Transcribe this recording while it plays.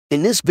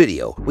In this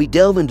video, we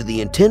delve into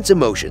the intense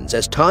emotions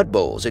as Todd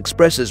Bowles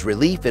expresses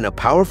relief in a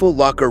powerful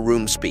locker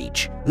room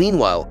speech.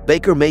 Meanwhile,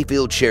 Baker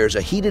Mayfield shares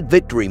a heated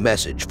victory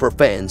message for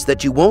fans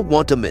that you won't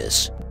want to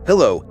miss.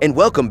 Hello and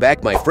welcome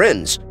back, my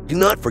friends. Do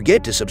not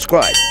forget to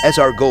subscribe, as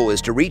our goal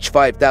is to reach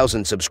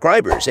 5,000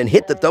 subscribers, and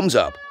hit the thumbs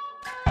up.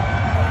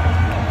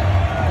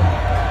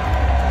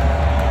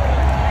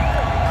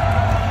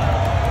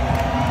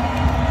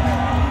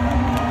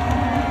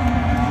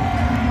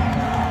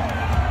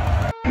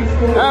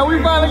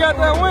 We finally got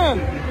that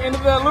win. End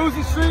of that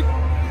losing streak.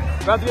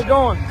 About to get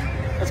going.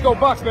 Let's go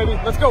Bucs, baby.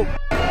 Let's go.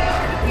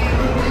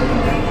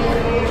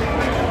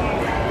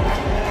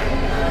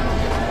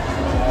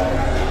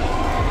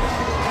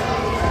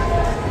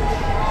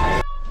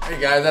 Hey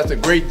guys, that's a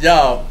great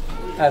job.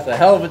 That's a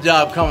hell of a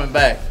job coming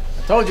back.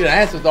 I told you the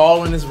answers are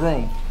all in this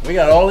room. We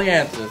got all the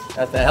answers.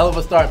 That's a hell of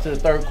a start to the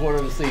third quarter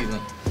of the season.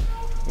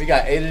 We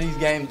got 8 of these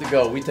games to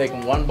go. We take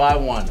them one by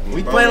one.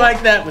 We play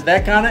like that with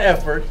that kind of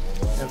effort,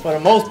 and for the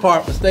most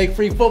part,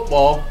 mistake-free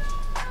football,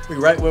 we're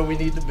right where we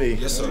need to be.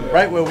 Yes, sir.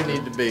 Right where we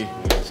need to be.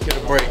 Let's get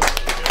a break.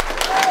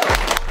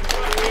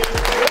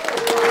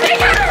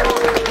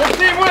 Let's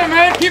see him win,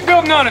 man. Keep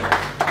building on it.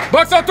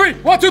 Bucs on 3.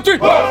 1, 2, 3.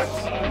 Bucs!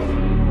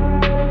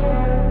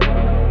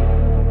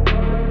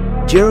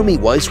 Jeremy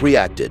Weiss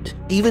reacted.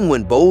 Even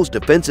when Bowles'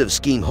 defensive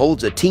scheme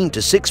holds a team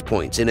to 6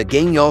 points in a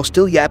game, y'all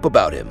still yap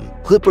about him.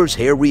 Clippers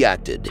Hair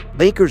reacted.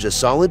 Baker's a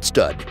solid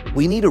stud.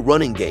 We need a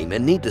running game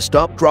and need to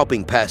stop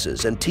dropping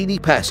passes and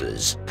TD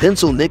passes.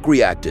 Pencil Nick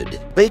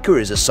reacted. Baker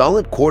is a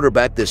solid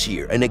quarterback this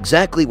year and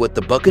exactly what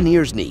the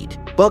Buccaneers need.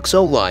 Bucs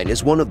O-line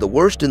is one of the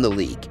worst in the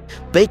league.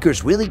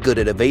 Baker's really good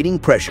at evading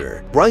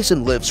pressure.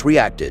 Bryson Lifts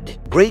reacted.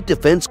 Great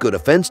defense, good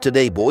offense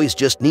today, boys,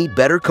 just need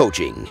better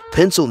coaching.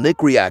 Pencil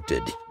Nick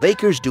reacted.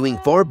 Baker's doing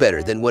far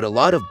better than what a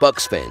lot of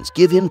Bucs fans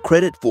give him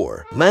credit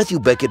for. Matthew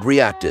Beckett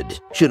reacted.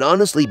 Should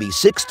honestly be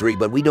 6'3",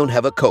 but we don't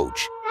have a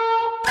coach.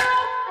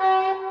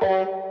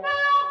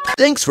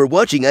 Thanks for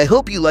watching. I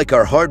hope you like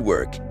our hard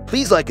work.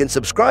 Please like and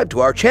subscribe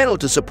to our channel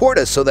to support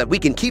us so that we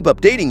can keep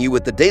updating you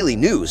with the daily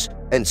news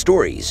and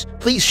stories.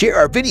 Please share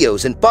our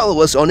videos and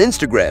follow us on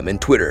Instagram and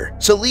Twitter.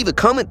 So leave a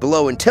comment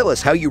below and tell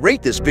us how you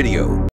rate this video.